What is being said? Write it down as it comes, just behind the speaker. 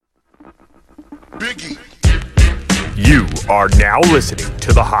You are now listening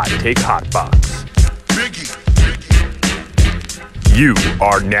to the Hot Take Hot Box. You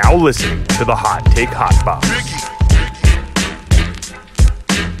are now listening to the Hot Take Hot Box.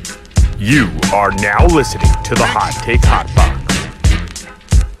 You are now listening to the Hot Take Hot Box.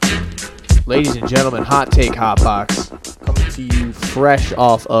 Ladies and gentlemen, Hot Take Hot Box coming to you fresh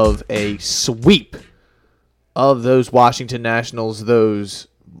off of a sweep of those Washington Nationals, those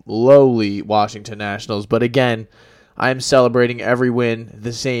lowly Washington Nationals. But again, I am celebrating every win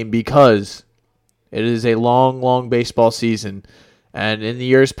the same because it is a long, long baseball season. And in the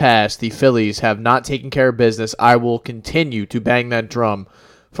years past, the Phillies have not taken care of business. I will continue to bang that drum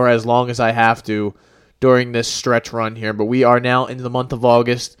for as long as I have to during this stretch run here. But we are now into the month of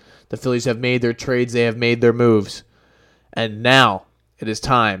August. The Phillies have made their trades. They have made their moves. And now it is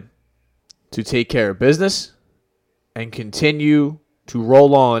time to take care of business and continue to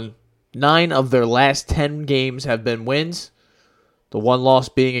roll on. 9 of their last 10 games have been wins. The one loss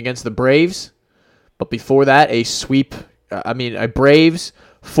being against the Braves. But before that, a Braves,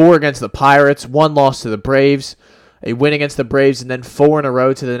 4 against the Pirates, 1 loss to the Braves, a win against the Braves, and then 4 in a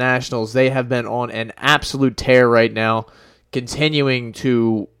row to the Nationals. They have been on an absolute tear right now, continuing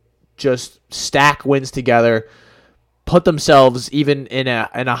to just stack wins together, put themselves even in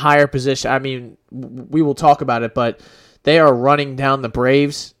a higher position. I mean, we will talk about it, but they are running down the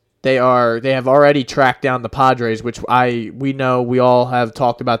Braves. They have already tracked down the Padres, which we know we all have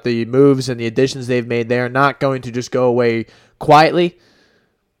talked about the moves and the additions they've made. They are not going to just go away quietly,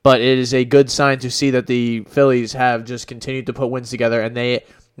 but it is a good sign to see that the Phillies have just continued to put wins together, and they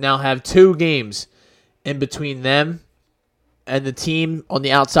now have 2 games in between them and the team on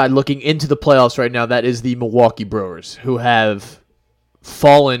the outside looking into the playoffs right now. That is the Milwaukee Brewers, who have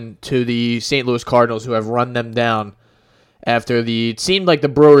fallen to the St. Louis Cardinals, who have run them down after it seemed like the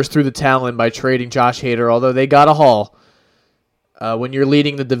Brewers threw the towel in by trading Josh Hader, although they got a haul. When you're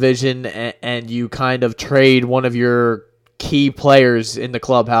leading the division and you kind of trade one of your key players in the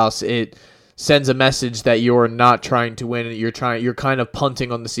clubhouse, it sends a message that you're not trying to win. You're kind of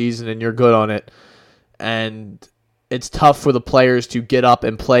punting on the season, and you're good on it. And it's tough for the players to get up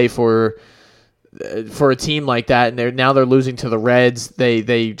and play for a team like that. And they're losing to the Reds.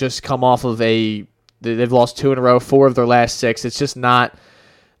 They just come off of they've lost 2 in a row, 4 of their last 6. It's just not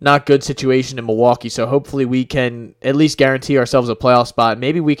good situation in Milwaukee. So hopefully we can at least guarantee ourselves a playoff spot.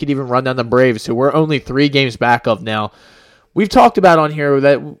 Maybe we could even run down the Braves, who we're only 3 games back of now. We've talked about on here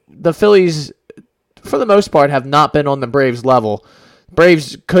that the Phillies, for the most part, have not been on the Braves level.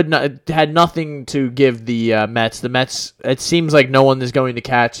 Braves had nothing to give the Mets. The Mets, it seems like no one is going to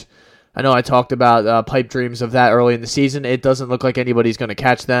catch. I know I talked about pipe dreams of that early in the season. It doesn't look like anybody's going to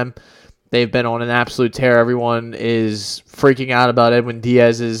catch them. They've been on an absolute tear. Everyone is freaking out about Edwin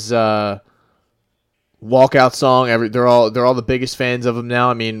Diaz's walkout song. They're all the biggest fans of him now.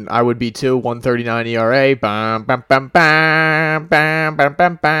 I mean, I would be too. 1.39 ERA, bam, bam, bam, bam, bam, bam,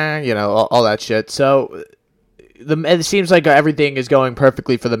 bam, bam. You know, all that shit. So it seems like everything is going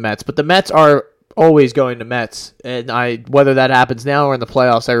perfectly for the Mets, but the Mets are always going to Mets, and whether that happens now or in the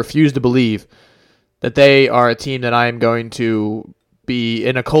playoffs, I refuse to believe that they are a team that I am going to be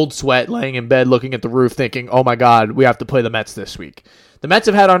in a cold sweat, laying in bed, looking at the roof, thinking, "Oh my God, we have to play the Mets this week." The Mets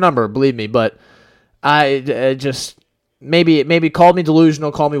have had our number, believe me, but I just maybe call me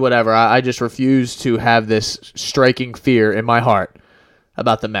delusional, call me whatever. I just refuse to have this striking fear in my heart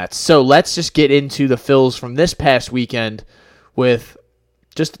about the Mets. So let's just get into the Phils from this past weekend with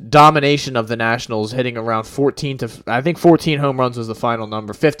just domination of the Nationals, hitting around 14 home runs was the final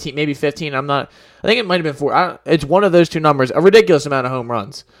number. 15, maybe 15. I think it might have been 4. It's one of those 2 numbers. A ridiculous amount of home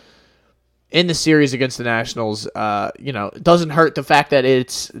runs in the series against the Nationals. It doesn't hurt the fact that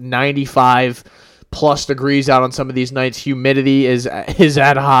it's 95 plus degrees out on some of these nights. Humidity is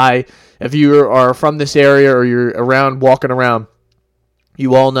at high. If you are from this area or you're walking around,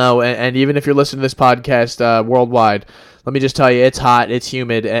 you all know, and even if you're listening to this podcast worldwide, let me just tell you, it's hot, it's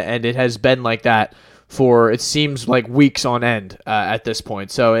humid, and it has been like that for, it seems like, weeks on end at this point.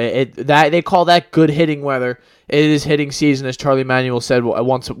 So they call that good hitting weather. It is hitting season, as Charlie Manuel said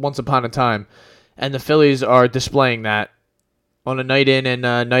once upon a time, and the Phillies are displaying that on a night in and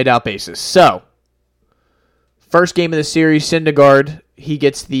night out basis. So, first game of the series, Syndergaard, he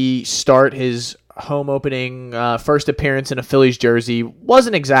gets the start. His home opening first appearance in a Phillies jersey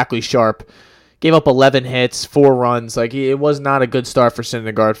wasn't exactly sharp. Gave up 11 hits, 4 runs. It was not a good start for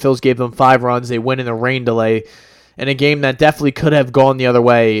Syndergaard. Phils gave them 5 runs. They win in a rain delay in a game that definitely could have gone the other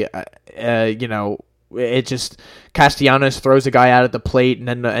way. It just, Castellanos throws a guy out at the plate, and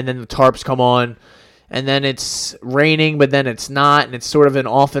then the tarps come on, and then it's raining, but then it's not, and it's sort of an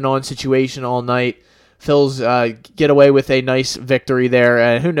off and on situation all night. Phil's get away with a nice victory there,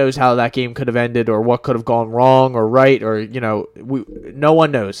 and who knows how that game could have ended or what could have gone wrong or right, or no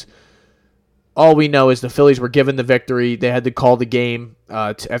one knows. All we know is the Phillies were given the victory. They had to call the game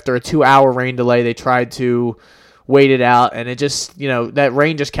after a 2-hour rain delay. They tried to wait it out, and it just that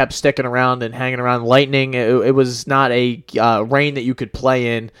rain just kept sticking around and hanging around. Lightning. It was not a rain that you could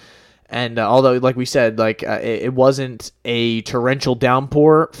play in. And although, like we said, it wasn't a torrential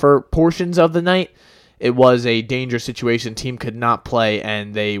downpour for portions of the night, it was a dangerous situation. Team could not play,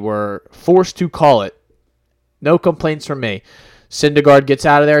 and they were forced to call it. No complaints from me. Syndergaard gets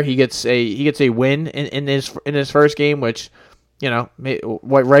out of there. He gets a win in his first game, which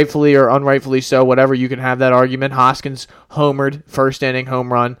rightfully or unrightfully so, whatever, you can have that argument. Hoskins homered, first inning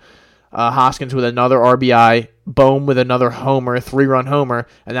home run. Hoskins with another RBI, Bohm with another homer, 3-run homer,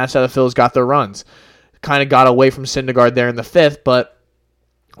 and that's how the Phils got their runs. Kind of got away from Syndergaard there in the fifth, but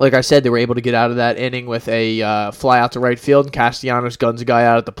like I said, they were able to get out of that inning with a fly out to right field, and Castellanos guns a guy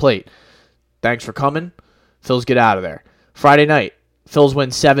out at the plate. Thanks for coming. Phils get out of there. Friday night, Phils win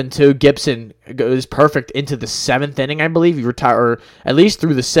 7-2. Gibson goes perfect into the seventh inning, I believe. He or at least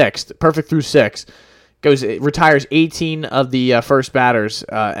through the sixth, perfect through six. Retires 18 of the first batters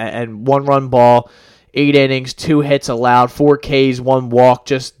and 1-run ball, 8 innings, 2 hits allowed, 4 Ks, 1 walk,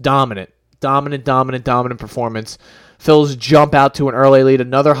 just dominant performance. Phils jump out to an early lead.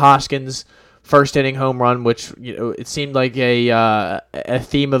 Another Hoskins first inning home run, which it seemed like a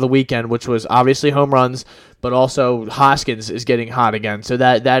theme of the weekend, which was obviously home runs, but also Hoskins is getting hot again. So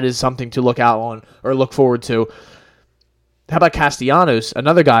that is something to look out on or look forward to. How about Castellanos,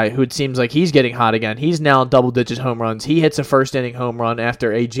 another guy who it seems like he's getting hot again. He's now double-digit home runs. He hits a first-inning home run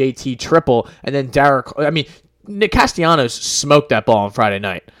after a JT triple, and then Nick Castellanos smoked that ball on Friday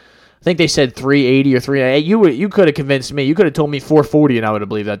night. I think they said 380 or 380. You could have convinced me. You could have told me 440, and I would have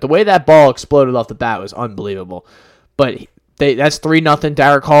believed that. The way that ball exploded off the bat was unbelievable. But that's 3-0.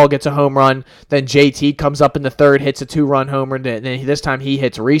 Derek Hall gets a home run. Then JT comes up in the third, hits a 2-run homer, and then this time he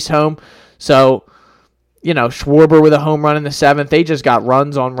hits Reese home. So Schwarber with a home run in the seventh. They just got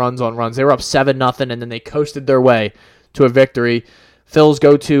runs on runs on runs. They were up 7-0, and then they coasted their way to a victory. Phils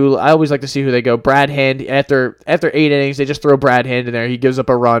go to, I always like to see who they go. Brad Hand, after 8 innings, they just throw Brad Hand in there. He gives up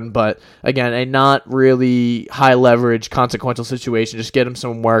a run, but again, a not really high leverage, consequential situation. Just get him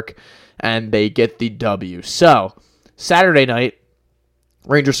some work, and they get the W. So, Saturday night,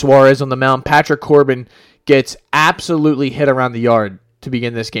 Ranger Suarez on the mound. Patrick Corbin gets absolutely hit around the yard to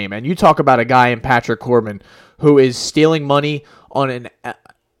begin this game. And you talk about a guy in Patrick Corbin who is stealing money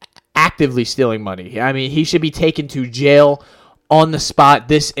actively stealing money. I mean, he should be taken to jail on the spot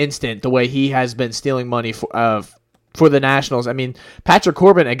this instant, the way he has been stealing money for the Nationals. I mean, Patrick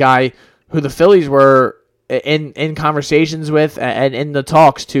Corbin, a guy who the Phillies were in conversations with and in the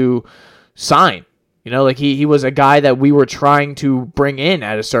talks to sign. He was a guy that we were trying to bring in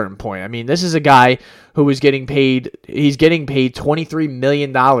at a certain point. I mean, this is a guy who was getting paid. He's getting paid $23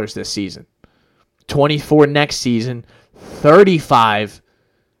 million this season, 24 next season, 35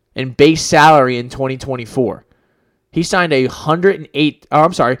 in base salary in 2024. He signed a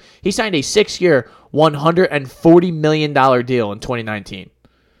 6-year, $140 million deal in 2019.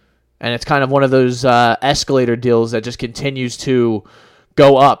 And it's kind of one of those escalator deals that just continues to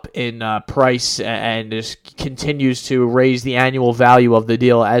go up in price and just continues to raise the annual value of the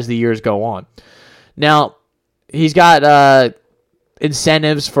deal as the years go on. Now, he's got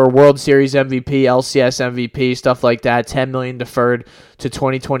incentives for World Series MVP, LCS MVP, stuff like that, $10 million deferred to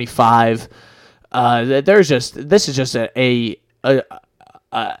 2025. This is just I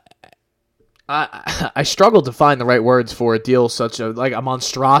struggle to find the right words for a deal such a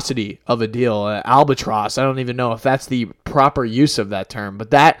monstrosity of a deal, albatross. I don't even know if that's the proper use of that term,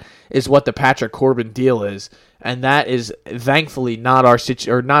 but that is what the Patrick Corbin deal is, and that is thankfully not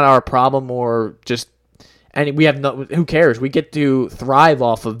our problem, or just. And we have no. Who cares? We get to thrive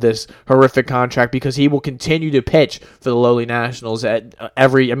off of this horrific contract because he will continue to pitch for the lowly Nationals at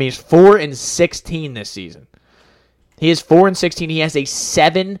every. I mean, he's 4-16 this season. He is 4-16. He has a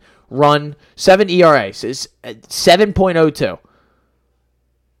 7 ERA. It's 7.02.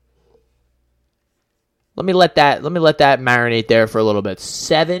 Let me let that marinate there for a little bit.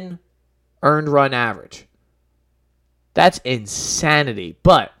 7 earned run average. That's insanity.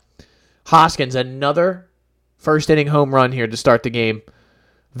 But Hoskins, another first inning home run here to start the game.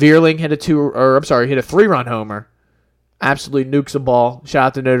 Vierling hit a 3-run homer. Absolutely nukes a ball. Shout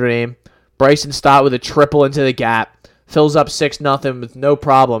out to Notre Dame. Bryson Stott with a triple into the gap. Fills up 6-0 with no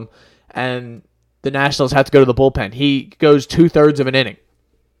problem. And the Nationals have to go to the bullpen. He goes 2/3 of an inning.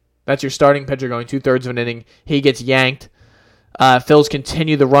 That's your starting pitcher going 2/3 of an inning. He gets yanked. Phils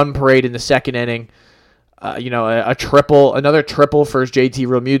continue the run parade in the second inning. Another triple for JT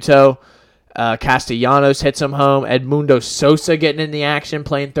Realmuto. Castellanos hits him home. Edmundo Sosa getting in the action,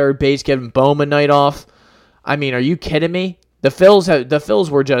 playing third base, giving Bohm a night off. I mean, are you kidding me? The Phils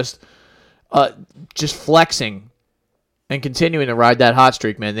were just flexing and continuing to ride that hot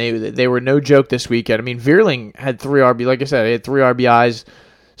streak, man. They were no joke this weekend. I mean, Vierling had 3 RBIs. Like I said, he had 3 RBIs.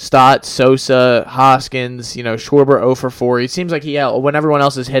 Stott, Sosa, Hoskins, Schwarber 0 for 4. It seems like when everyone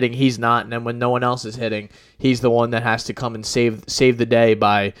else is hitting, he's not, and then when no one else is hitting, he's the one that has to come and save the day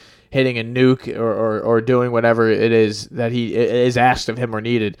by hitting a nuke or doing whatever it is that he is asked of him or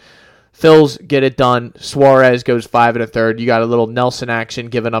needed. Phils get it done. Suarez goes 5 1/3. You got a little Nelson action,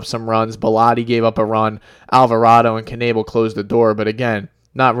 giving up some runs. Bilotti gave up a run. Alvarado and Knebel closed the door, but again,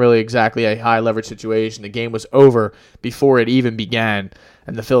 not really exactly a high leverage situation. The game was over before it even began,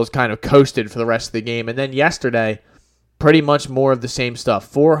 and the Phils kind of coasted for the rest of the game. And then yesterday, pretty much more of the same stuff.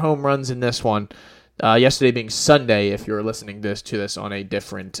 4 home runs in this one. Yesterday being Sunday, if you're listening to this on a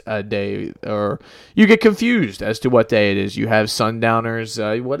different day, or you get confused as to what day it is. You have sundowners,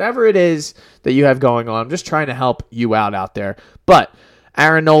 whatever it is that you have going on. I'm just trying to help you out there. But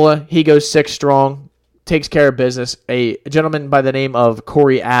Aaron Nola, he goes 6 strong, takes care of business. A gentleman by the name of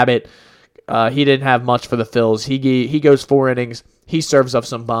Corey Abbott, he didn't have much for the Phils. He goes 4 innings. He serves up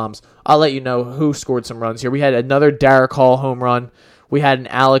some bombs. I'll let you know who scored some runs here. We had another Derek Hall home run. We had an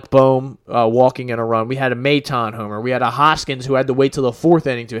Alec Bohm walking in a run. We had a Maton homer. We had a Hoskins who had to wait till the 4th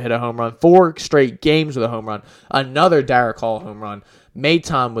inning to hit a home run. 4 straight games with a home run. Another Derek Hall home run.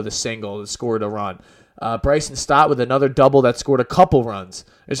 Maton with a single that scored a run. Bryson Stott with another double that scored a couple runs.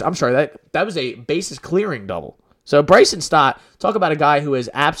 I'm sorry, that was a bases clearing double. So Bryson Stott, talk about a guy who has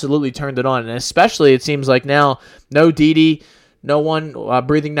absolutely turned it on, and especially it seems like now, no Didi, no one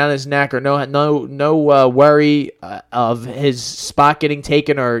breathing down his neck, or no worry of his spot getting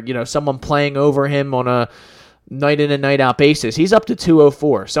taken, or someone playing over him on a night in and night out basis. He's up to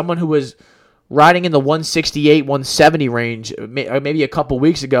 204. Someone who was riding in the 168, 170 range maybe a couple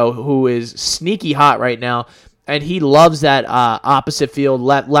weeks ago, who is sneaky hot right now, and he loves that opposite field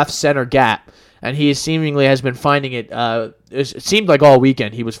left center gap, and he seemingly has been finding it. It seemed like all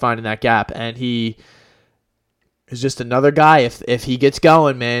weekend he was finding that gap, and he is just another guy. If he gets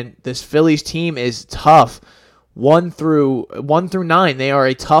going, man, this Phillies team is tough. 1 through 9, they are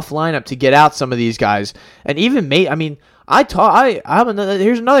a tough lineup to get out some of these guys. And even here's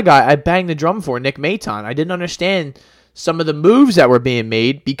another guy I banged the drum for, Nick Maton. I didn't understand some of the moves that were being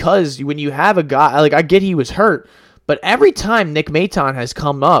made, because when you have a guy, like, I get he was hurt, but every time Nick Maton has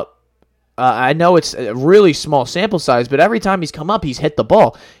come up, I know it's a really small sample size, but every time he's come up, he's hit the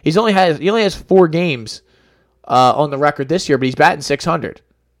ball. He only has 4 games on the record this year, but he's batting .600.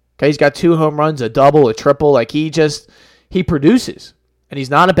 Okay, he's got 2 home runs, a double, a triple. Like, he produces, and he's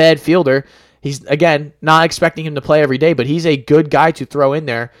not a bad fielder. He's, again, not expecting him to play every day, but he's a good guy to throw in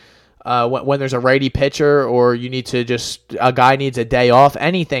there when there's a righty pitcher, or you need to a guy needs a day off.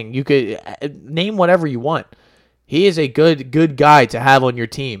 Anything, you could name whatever you want. He is a good guy to have on your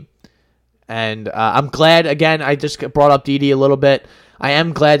team, and I'm glad. Again, I just brought up Didi a little bit. I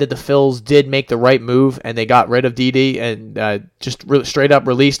am glad that the Phils did make the right move, and they got rid of Didi and straight up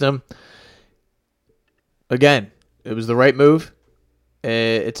released him. Again, it was the right move.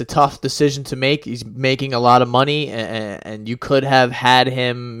 It's a tough decision to make. He's making a lot of money, and you could have had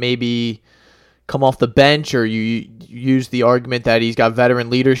him maybe come off the bench, or you use the argument that he's got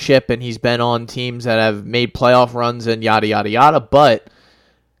veteran leadership and he's been on teams that have made playoff runs and yada, yada, yada. But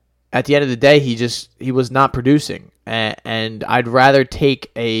at the end of the day, he was not producing. And I'd rather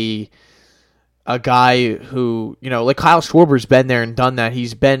take a guy who, like Kyle Schwarber's been there and done that.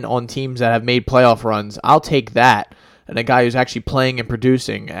 He's been on teams that have made playoff runs. I'll take that, and a guy who's actually playing and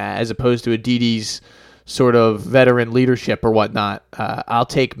producing, as opposed to a Didi's sort of veteran leadership or whatnot. I'll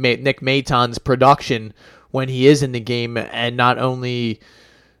take Nick Maton's production when he is in the game, and not only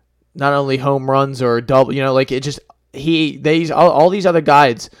home runs or double. All these other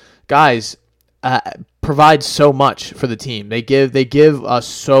guys provide so much for the team. They give us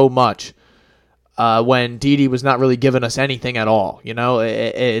so much when Didi was not really giving us anything at all.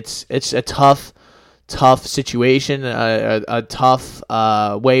 It's a tough situation, a tough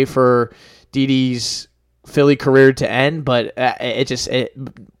way for Didi's Philly career to end, but it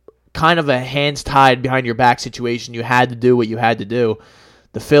kind of a hands tied behind your back situation. You had to do what you had to do.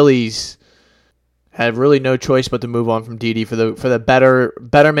 The Phillies had really no choice but to move on from Didi for the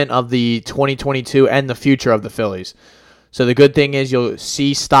betterment of the 2022 and the future of the Phillies. So the good thing is you'll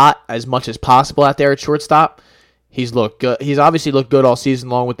see Stott as much as possible out there at shortstop. He's looked good. He's obviously looked good all season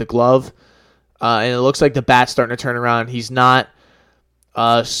long with the glove, and it looks like the bat's starting to turn around. He's not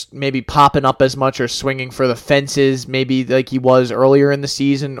maybe popping up as much or swinging for the fences, maybe like he was earlier in the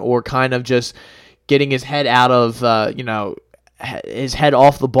season, or kind of just getting his head out of his head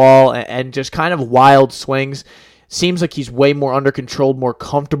off the ball and just kind of wild swings. Seems like he's way more under control, more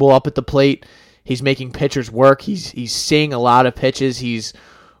comfortable up at the plate. He's making pitchers work. He's seeing a lot of pitches. He's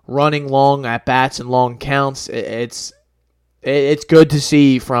running long at bats and long counts. It's good to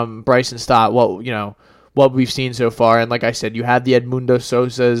see from Bryson Stott what we've seen so far. And like I said, you have the Edmundo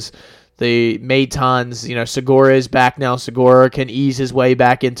Sosas, the Maitons. Segura is back now. Segura can ease his way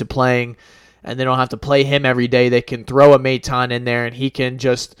back into playing, and they don't have to play him every day. They can throw a Maiton in there, and he can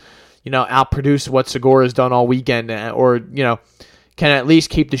just outproduce what Segura's done all weekend, or can at least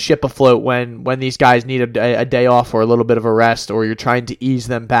keep the ship afloat when these guys need a day off or a little bit of a rest, or you're trying to ease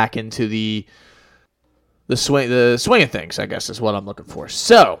them back into the swing of things, I guess is what I'm looking for.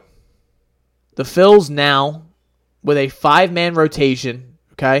 So the Phils now with a 5-man rotation,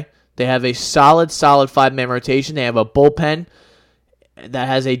 okay? They have a solid 5-man rotation. They have a bullpen that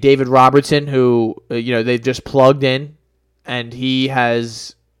has a David Robertson who they've just plugged in, and he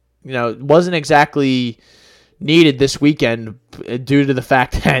has wasn't exactly needed this weekend due to the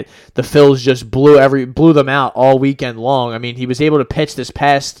fact that the Phils just blew them out all weekend long. I mean, he was able to pitch this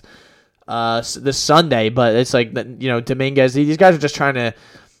past this Sunday, but it's like Dominguez. These guys are just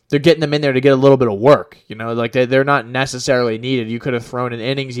they're getting them in there to get a little bit of work. Like they're not necessarily needed. You could have thrown an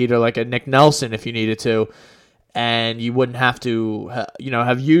innings eater like a Nick Nelson if you needed to, and you wouldn't have to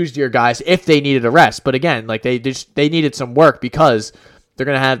have used your guys if they needed a rest. But again, like they needed some work because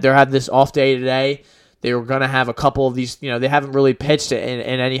they're having this off day today. They were going to have a couple of these, they haven't really pitched in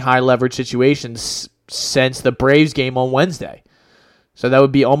any high leverage situations since the Braves game on Wednesday. So that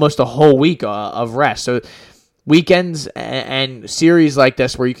would be almost a whole week of rest. So weekends and series like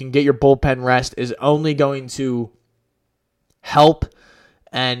this where you can get your bullpen rest is only going to help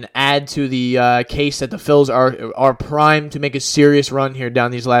and add to the case that the Phils are primed to make a serious run here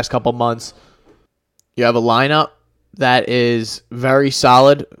down these last couple months. You have a lineup that is very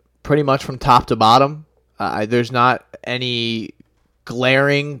solid, pretty much from top to bottom. There's not any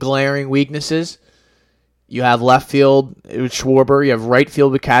glaring weaknesses. You have left field with Schwarber. You have right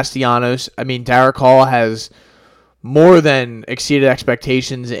field with Castellanos. I mean, Derek Hall has more than exceeded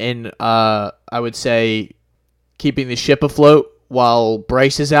expectations in, I would say, keeping the ship afloat while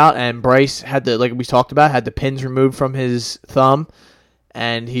Bryce is out. And Bryce like we talked about, had the pins removed from his thumb,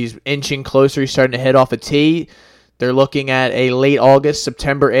 and he's inching closer. He's starting to hit off a tee. They're looking at a late August,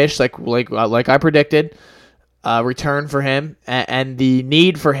 September-ish, like I predicted, return for him, and the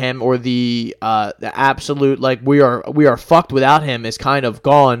need for him, or the absolute we are fucked without him, is kind of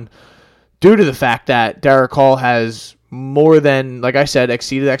gone due to the fact that Derek Hall has more than, like I said,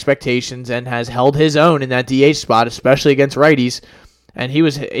 exceeded expectations and has held his own in that DH spot, especially against righties. And he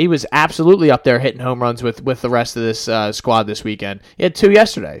was absolutely up there hitting home runs with the rest of this squad this weekend. He had 2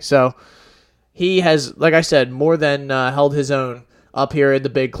 yesterday, so. He has, like I said, more than held his own up here at the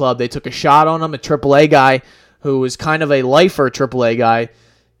big club. They took a shot on him, a AAA guy who was kind of a lifer AAA guy.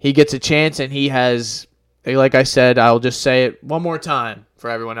 He gets a chance, and he has, like I said, I'll just say it one more time for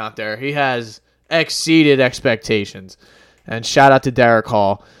everyone out there. He has exceeded expectations. And shout out to Derek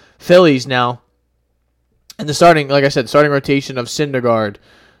Hall. Phillies now, and the starting rotation of Syndergaard,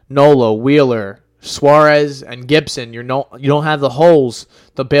 Nola, Wheeler, Suarez, and Gibson. You don't have the holes,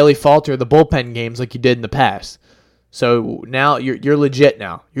 the Bailey Falter, the bullpen games like you did in the past. So now you're legit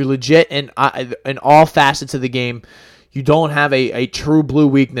now. You're legit in all facets of the game. You don't have a true blue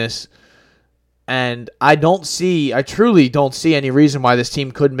weakness. And I truly don't see any reason why this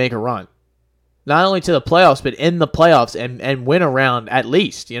team couldn't make a run. Not only to the playoffs, but in the playoffs and win a round at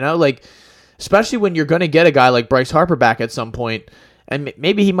least. Especially when you're going to get a guy like Bryce Harper back at some point. And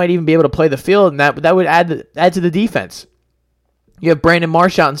maybe he might even be able to play the field, and that would add to the defense. You have Brandon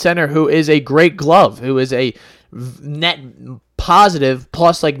Marsh out in center, who is a great glove, who is a net positive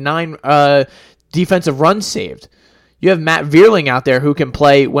plus 9 defensive runs saved. You have Matt Vierling out there who can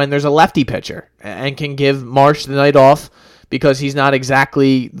play when there's a lefty pitcher and can give Marsh the night off because he's not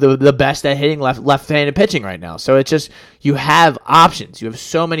exactly the best at hitting left-handed pitching right now. So it's just, you have options. You have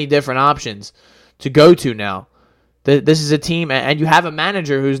so many different options to go to now. This is a team, and you have a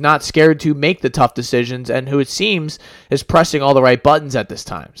manager who's not scared to make the tough decisions and who, it seems, is pressing all the right buttons at this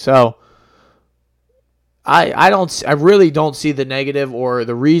time. So I really don't see the negative or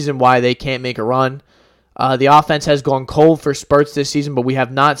the reason why they can't make a run. The offense has gone cold for spurts this season, but we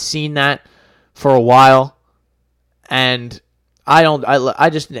have not seen that for a while. And I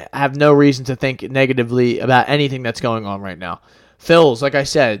just have no reason to think negatively about anything that's going on right now. Phils, like I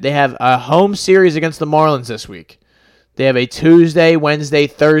said, they have a home series against the Marlins this week. They have a Tuesday, Wednesday,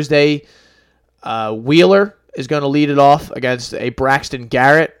 Thursday. Wheeler is going to lead it off against a Braxton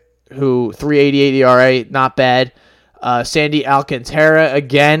Garrett, who 3.88 ERA, not bad. Sandy Alcantara,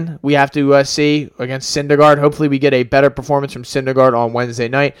 again, we have to see against Syndergaard. Hopefully we get a better performance from Syndergaard on Wednesday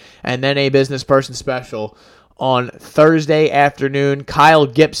night. And then a business person special on Thursday afternoon. Kyle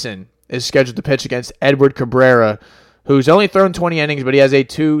Gibson is scheduled to pitch against Edward Cabrera, who's only thrown 20 innings, but he has a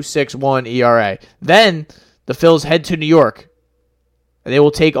 2.61 ERA. Then the Phils head to New York. They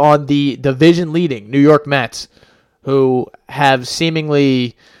will take on the division-leading New York Mets, who have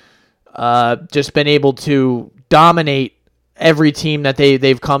seemingly just been able to dominate every team that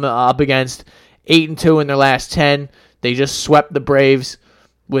they've come up against. 8-2 in their last 10. They just swept the Braves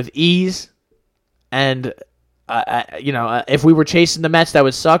with ease. And, if we were chasing the Mets, that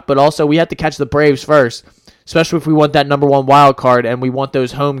would suck. But also, we have to catch the Braves first, especially if we want that number one wild card and we want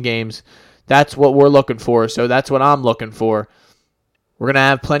those home games. That's what we're looking for. So that's what I'm looking for. We're going to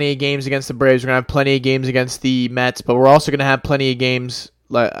have plenty of games against the Braves. We're going to have plenty of games against the Mets. But we're also going to have plenty of games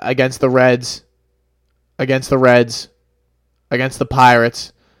against the Reds, against the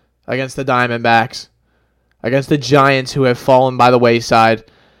Pirates, against the Diamondbacks, against the Giants, who have fallen by the wayside,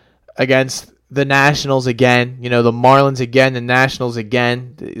 against the Nationals again, the Marlins again, the Nationals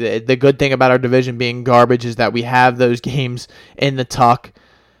again. The good thing about our division being garbage is that we have those games in the tuck.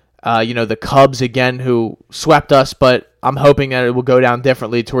 The Cubs again, who swept us, but I'm hoping that it will go down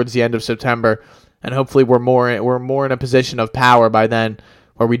differently towards the end of September, and hopefully we're more in a position of power by then,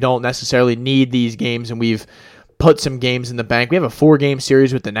 where we don't necessarily need these games, and we've put some games in the bank. We have a 4-game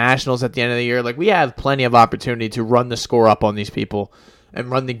series with the Nationals at the end of the year. We have plenty of opportunity to run the score up on these people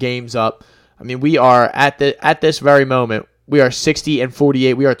and run the games up. I mean, we are at this very moment, we are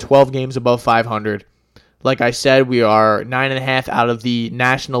 60-48. We are 12 games above 500. Like I said, we are 9.5 out of the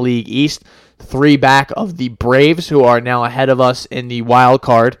National League East, 3 back of the Braves, who are now ahead of us in the wild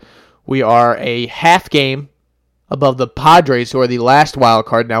card. We are a half game above the Padres, who are the last wild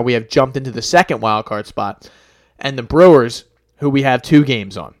card. Now we have jumped into the second wild card spot. And the Brewers, who we have 2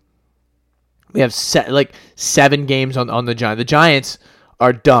 games on. We have 7 games on the Giants. The Giants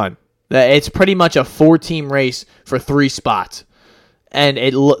are done. It's pretty much a 4-team race for 3 spots. And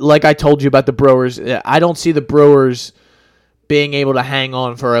like I told you about the Brewers, I don't see the Brewers being able to hang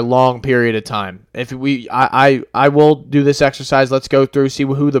on for a long period of time. I will do this exercise. Let's go through, see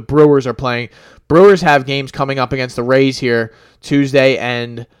who the Brewers are playing. Brewers have games coming up against the Rays here Tuesday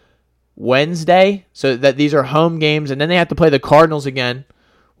and Wednesday, so that these are home games, and then they have to play the Cardinals again,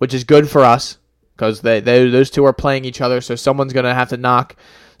 which is good for us because those two are playing each other. So someone's going to have to knock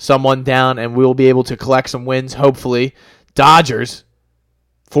someone down, and we'll be able to collect some wins. Hopefully, Dodgers.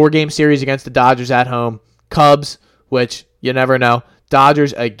 4-game series against the Dodgers at home. Cubs, which you never know.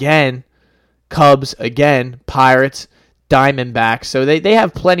 Dodgers again. Cubs again. Pirates. Diamondbacks. So they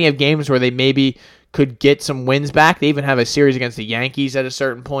have plenty of games where they maybe could get some wins back. They even have a series against the Yankees at a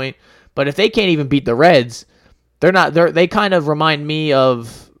certain point. But if they can't even beat the Reds, they kind of remind me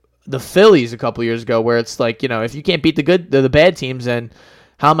of the Phillies a couple years ago, where it's like, if you can't beat the bad teams, then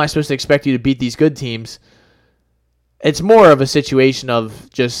how am I supposed to expect you to beat these good teams? It's more of a situation of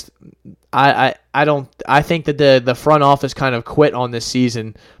just I think that the front office kind of quit on this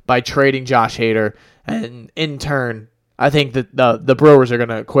season by trading Josh Hader, and in turn, I think that the Brewers are going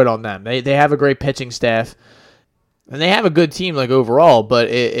to quit on them. They have a great pitching staff, and they have a good team overall, but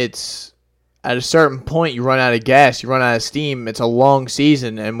it's at a certain point you run out of gas, you run out of steam. It's a long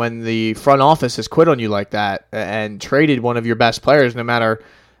season, and when the front office has quit on you like that and traded one of your best players, no matter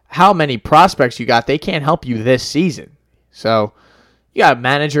how many prospects you got, they can't help you this season. So you got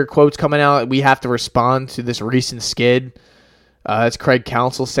manager quotes coming out. We have to respond to this recent skid. It's Craig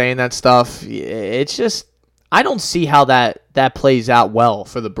Counsell saying that stuff. It's just, I don't see how that plays out well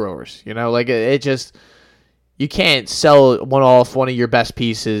for the Brewers. It just, you can't sell off one of your best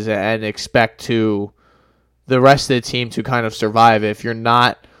pieces and expect the rest of the team to kind of survive if you're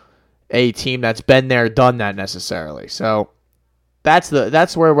not a team that's been there, done that necessarily. So that's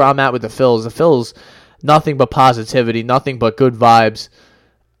where I'm at with the Phils. The Phils, nothing but positivity, nothing but good vibes.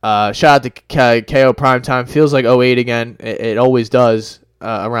 Shout out to KO Primetime. Feels like '08 again. It always does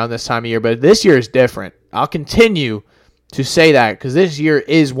around this time of year, but this year is different. I'll continue to say that because this year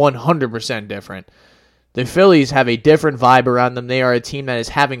is 100% different. The Phillies have a different vibe around them. They are a team that is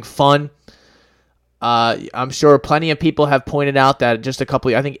having fun. I'm sure plenty of people have pointed out that just a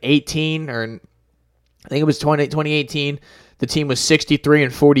couple, I think 18 or I think it was 2018, the team was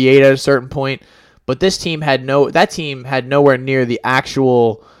 63-48 at a certain point. But that team had nowhere near the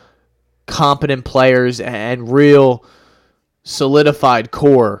actual competent players and real solidified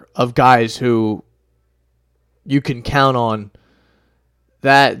core of guys who you can count on.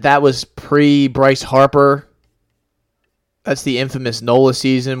 That was pre-Bryce Harper. That's the infamous NOLA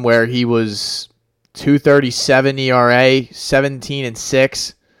season where he was 2.37 ERA,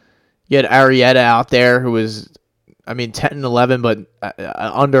 17-6. You had Arrieta out there who was, 10-11, but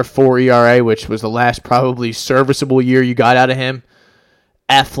under 4 ERA, which was the last probably serviceable year you got out of him.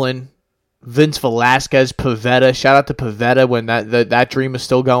 Eflin, Vince Velasquez, Pivetta. Shout out to Pivetta when that dream was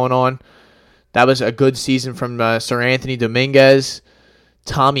still going on. That was a good season from Sir Anthony Dominguez,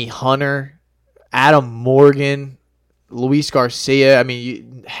 Tommy Hunter, Adam Morgan, Luis Garcia.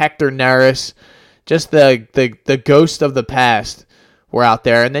 Hector Neris. Just the ghost of the past were out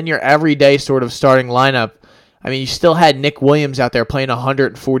there. And then your everyday sort of starting lineup. You still had Nick Williams out there playing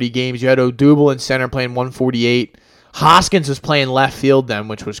 140 games. You had Odubel in center playing 148. Hoskins was playing left field then,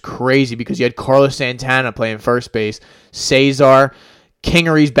 which was crazy because you had Carlos Santana playing first base. Cesar,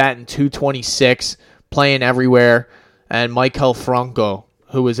 Kingery's batting 226, playing everywhere. And Michael Franco,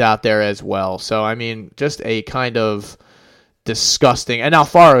 who was out there as well. So, just a kind of disgusting. And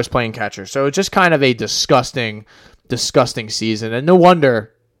Alfaro is playing catcher. So, it's just kind of a disgusting season. And no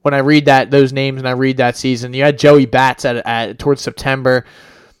wonder when I read those names and I read that season, you had Joey Bats towards September.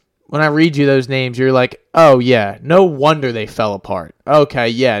 When I read you those names, you're like, oh, yeah, no wonder they fell apart. Okay,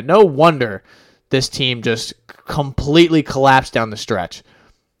 yeah, no wonder this team just completely collapsed down the stretch.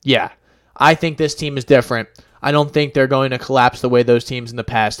 Yeah, I think this team is different. I don't think they're going to collapse the way those teams in the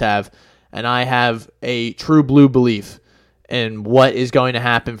past have. And I have a true blue belief in what is going to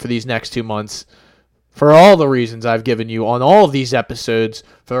happen for these next 2 months. For all the reasons I've given you on all of these episodes,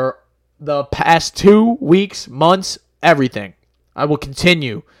 for the past 2 weeks, months, everything. I will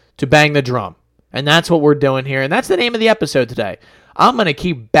continue to bang the drum. And that's what we're doing here. And that's the name of the episode today. I'm going to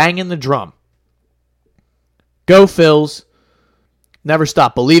keep banging the drum. Go Phils. Never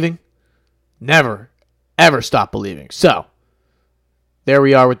stop believing. Never, ever stop believing. So, there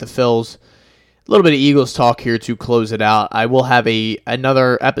we are with the Phils. A little bit of Eagles talk here to close it out. I will have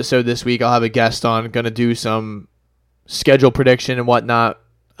another episode this week. I'll have a guest on. Going to do some schedule prediction and whatnot.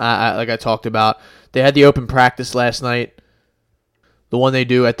 Like I talked about. They had the open practice last night. The one they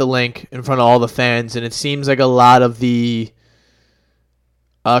do at the link in front of all the fans. And it seems like a lot of the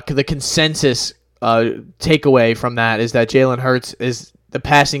consensus takeaway from that is that Jalen Hurts the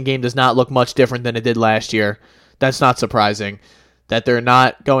passing game does not look much different than it did last year. That's not surprising. That they're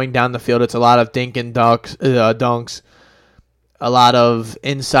not going down the field. It's a lot of dink and dunks, a lot of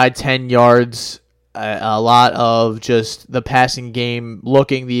inside 10 yards, a lot of just the passing game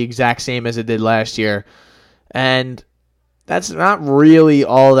looking the exact same as it did last year. And that's not really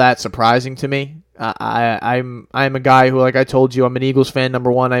all that surprising to me. I'm a guy who, like I told you, I'm an Eagles fan,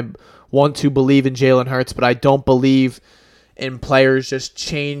 number one. I want to believe in Jalen Hurts, but I don't believe in players just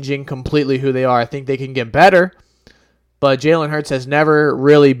changing completely who they are. I think they can get better. But Jalen Hurts has never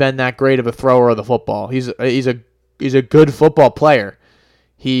really been that great of a thrower of the football. He's a good football player.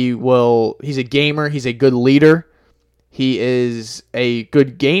 He's a gamer. He's a good leader. He is a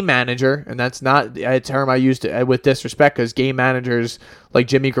good game manager, and that's not a term I use with disrespect because game managers like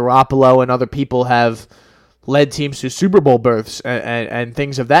Jimmy Garoppolo and other people have led teams to Super Bowl berths and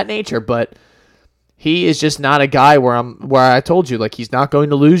things of that nature. But he is just not a guy where I told you, like, he's not going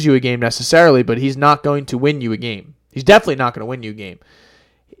to lose you a game necessarily, but he's not going to win you a game. He's definitely not going to win you a game.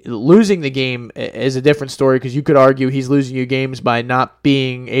 Losing the game is a different story because you could argue he's losing you games by not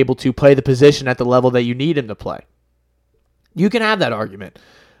being able to play the position at the level that you need him to play. You can have that argument.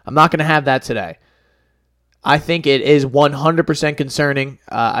 I'm not going to have that today. I think it is 100% concerning.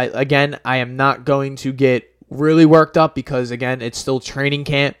 I am not going to get really worked up because, again, it's still training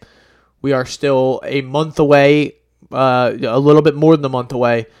camp. We are still a month away, a little bit more than a month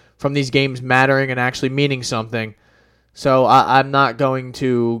away from these games mattering and actually meaning something. So I'm not going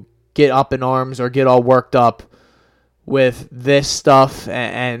to get up in arms or get all worked up with this stuff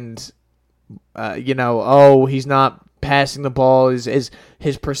and he's not passing the ball. Is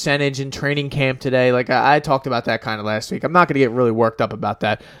his percentage in training camp today. Like I talked about that kind of last week. I'm not going to get really worked up about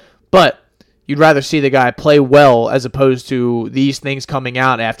that. But you'd rather see the guy play well as opposed to these things coming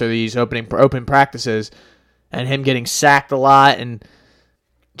out after these open practices and him getting sacked a lot and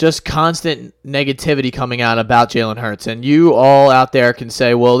just constant negativity coming out about Jalen Hurts. And you all out there can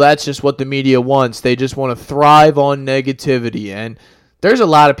say, well, that's just what the media wants. They just want to thrive on negativity. And there's a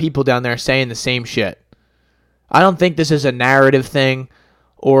lot of people down there saying the same shit. I don't think this is a narrative thing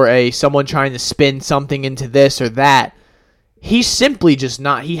or someone trying to spin something into this or that. he's simply just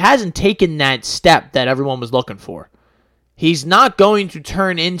not. He hasn't taken that step that everyone was looking for. He's not going to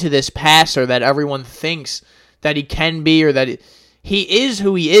turn into this passer that everyone thinks that he can be, or that he is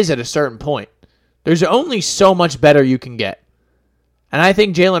who he is at a certain point. There's only so much better you can get. And I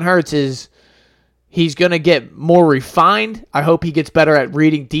think Jalen Hurts he's going to get more refined. I hope he gets better at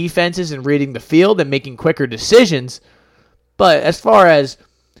reading defenses and reading the field and making quicker decisions. But as far as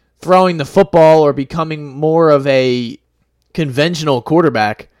throwing the football or becoming more of a conventional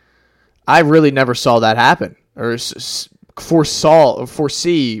quarterback, I really never saw that happen, or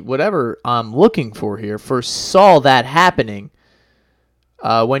foresee whatever I'm looking for here. Foresaw that happening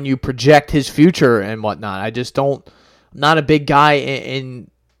when you project his future and whatnot. I just don't. I'm not a big guy in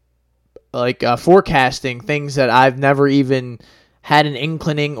forecasting things that I've never even had an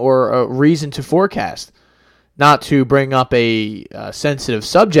inclining or a reason to forecast. Not to bring up a sensitive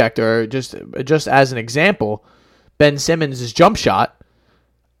subject, or just as an example, Ben Simmons' jump shot.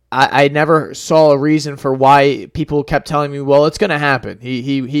 I never saw a reason for why people kept telling me, well, it's going to happen.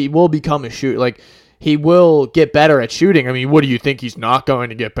 He will become a shooter. Like, he will get better at shooting. I mean, what do you think? He's not going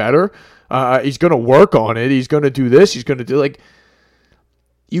to get better? He's going to work on it. He's going to do this. He's going to do, like,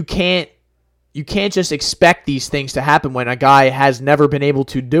 you can't just expect these things to happen when a guy has never been able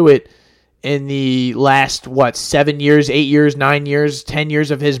to do it in the last, 7 years, 8 years, 9 years, 10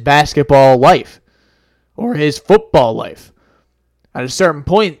 years of his basketball life or his football life. At a certain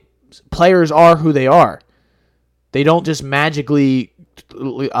point, players are who they are. They don't just magically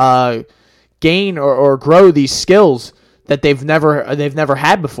gain or grow these skills that they've never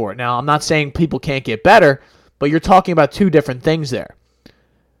had before. Now, I'm not saying people can't get better, but you're talking about two different things there.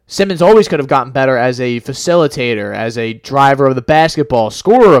 Simmons always could have gotten better as a facilitator, as a driver of the basketball,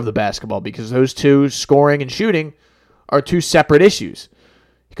 scorer of the basketball, because those two, scoring and shooting, are two separate issues.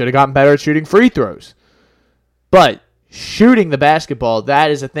 He could have gotten better at shooting free throws. But shooting the basketball, that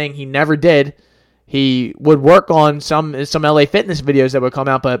is a thing he never did. He would work on some LA Fitness videos that would come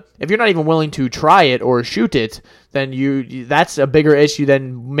out, but if you're not even willing to try it or shoot it, then that's a bigger issue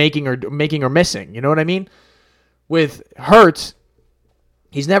than making or missing. You know what I mean? With Hurts,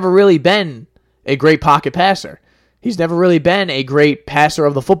 he's never really been a great pocket passer. He's never really been a great passer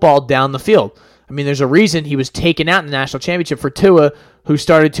of the football down the field. I mean, there's a reason he was taken out in the national championship for Tua, who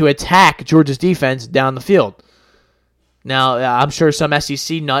started to attack Georgia's defense down the field. Now, I'm sure some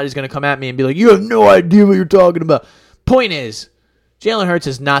SEC nut is going to come at me and be like, you have no idea what you're talking about. Point is, Jalen Hurts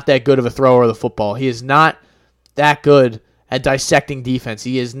is not that good of a thrower of the football. He is not that good at dissecting defense.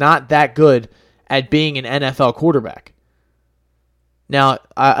 He is not that good at being an NFL quarterback. Now,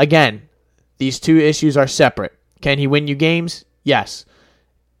 again, these two issues are separate. Can he win you games? Yes.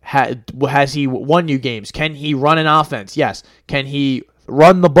 Has he won you games? Can he run an offense? Yes. Can he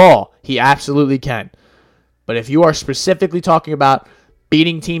run the ball? He absolutely can. But if you are specifically talking about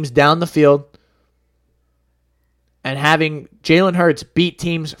beating teams down the field and having Jalen Hurts beat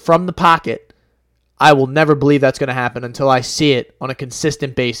teams from the pocket, I will never believe that's going to happen until I see it on a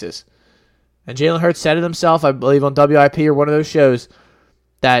consistent basis. And Jalen Hurts said it himself, I believe on WIP or one of those shows,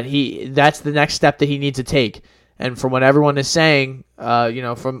 that that's the next step that he needs to take. And from what everyone is saying,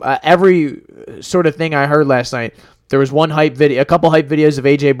 from every sort of thing I heard last night, there was a couple hype videos of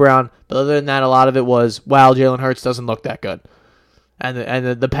A.J. Brown, but other than that, a lot of it was, wow, Jalen Hurts doesn't look that good.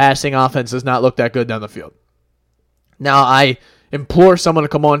 And the passing offense does not look that good down the field. Now, I implore someone to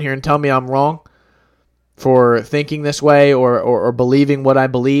come on here and tell me I'm wrong for thinking this way or believing what I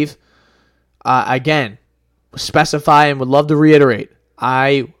believe. Again, specify and would love to reiterate,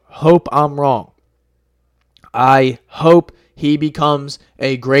 I hope I'm wrong. I hope he becomes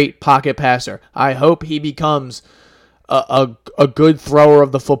a great pocket passer. I hope he becomes a good thrower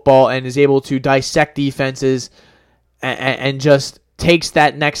of the football and is able to dissect defenses and just takes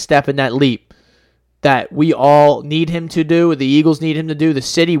that next step and that leap that we all need him to do, the Eagles need him to do, the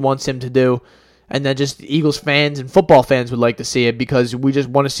city wants him to do, and then just Eagles fans and football fans would like to see it because we just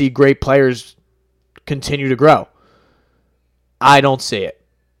want to see great players continue to grow. I don't see it.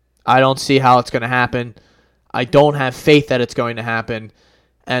 I don't see how it's going to happen. I don't have faith that it's going to happen.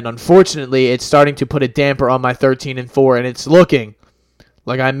 And unfortunately, it's starting to put a damper on my 13-4, and it's looking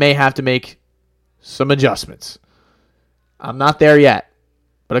like I may have to make some adjustments. I'm not there yet,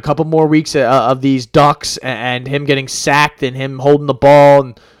 but a couple more weeks of these ducks and him getting sacked and him holding the ball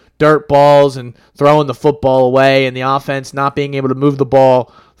and dirt balls and throwing the football away and the offense not being able to move the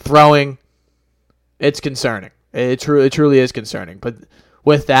ball, throwing, it's concerning. It truly is concerning. But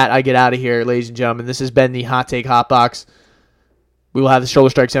with that, I get out of here, ladies and gentlemen. This has been the Hot Take Hot Box. We will have the Shoulder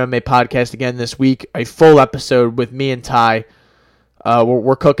Strikes MMA podcast again this week. A full episode with me and Ty.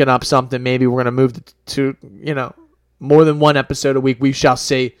 We're cooking up something. Maybe we're going to move to more than one episode a week. We shall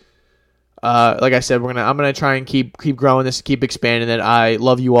see. Like I said, I'm gonna try and keep growing this, keep expanding it. I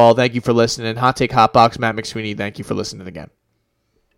love you all. Thank you for listening. Hot Take Hotbox, Matt McSweeney. Thank you for listening again.